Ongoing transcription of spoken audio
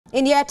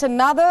In yet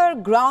another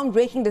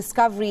groundbreaking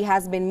discovery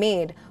has been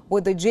made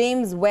with the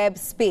James Webb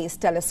Space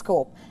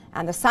Telescope,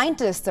 and the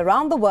scientists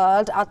around the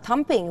world are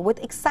thumping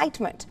with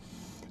excitement.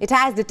 It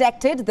has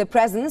detected the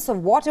presence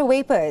of water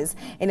vapours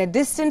in a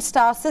distant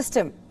star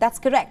system. That's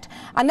correct.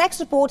 Our next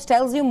report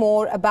tells you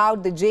more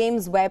about the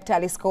James Webb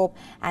Telescope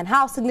and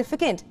how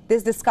significant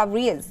this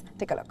discovery is.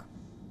 Take a look.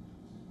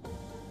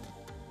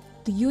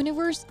 The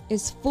universe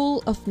is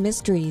full of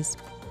mysteries.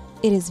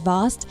 It is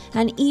vast,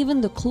 and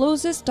even the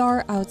closest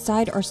star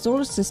outside our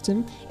solar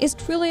system is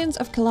trillions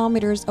of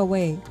kilometers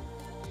away.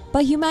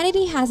 But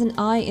humanity has an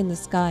eye in the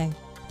sky,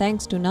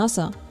 thanks to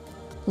NASA.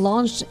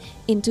 Launched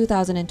in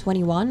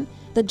 2021,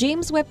 the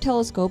James Webb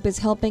Telescope is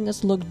helping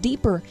us look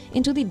deeper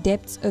into the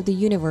depths of the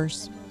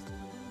universe.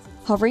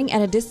 Hovering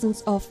at a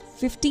distance of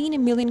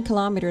 15 million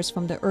kilometers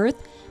from the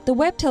Earth, the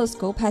Webb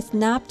Telescope has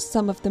snapped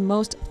some of the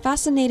most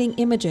fascinating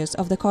images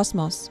of the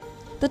cosmos.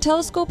 The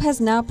telescope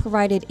has now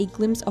provided a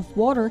glimpse of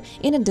water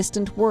in a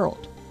distant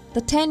world.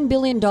 The $10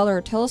 billion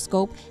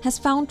telescope has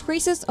found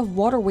traces of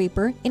water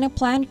vapor in a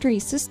planetary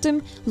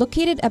system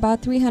located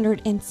about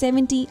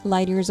 370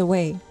 light-years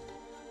away.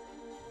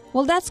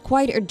 Well, that's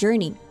quite a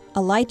journey.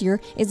 A light-year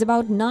is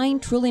about 9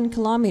 trillion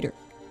kilometers.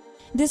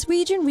 This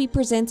region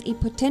represents a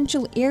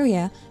potential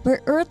area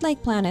where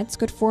Earth-like planets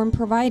could form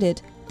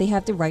provided they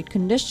have the right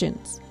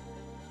conditions.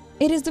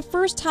 It is the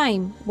first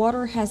time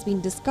water has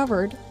been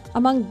discovered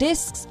among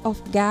disks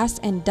of gas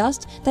and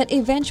dust that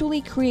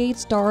eventually create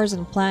stars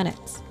and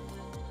planets.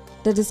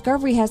 The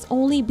discovery has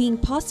only been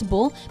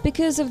possible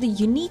because of the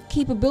unique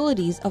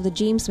capabilities of the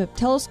James Webb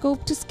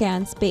Telescope to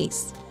scan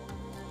space.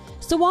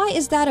 So why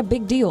is that a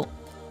big deal?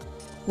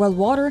 Well,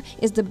 water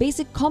is the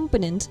basic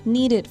component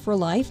needed for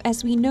life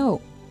as we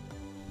know.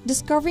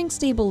 Discovering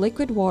stable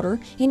liquid water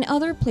in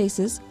other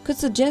places could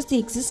suggest the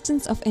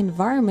existence of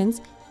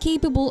environments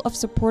capable of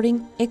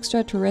supporting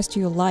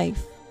extraterrestrial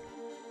life.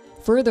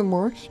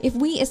 Furthermore, if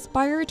we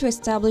aspire to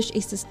establish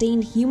a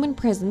sustained human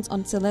presence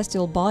on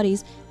celestial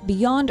bodies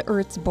beyond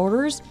Earth's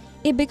borders,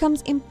 it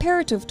becomes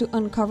imperative to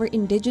uncover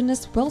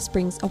indigenous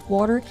wellsprings of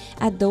water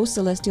at those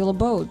celestial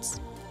abodes.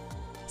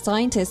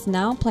 Scientists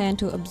now plan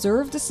to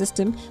observe the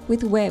system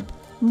with Webb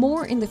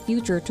more in the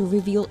future to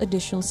reveal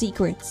additional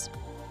secrets.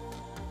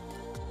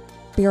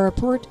 Bureau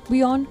Report,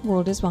 WION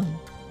World is One.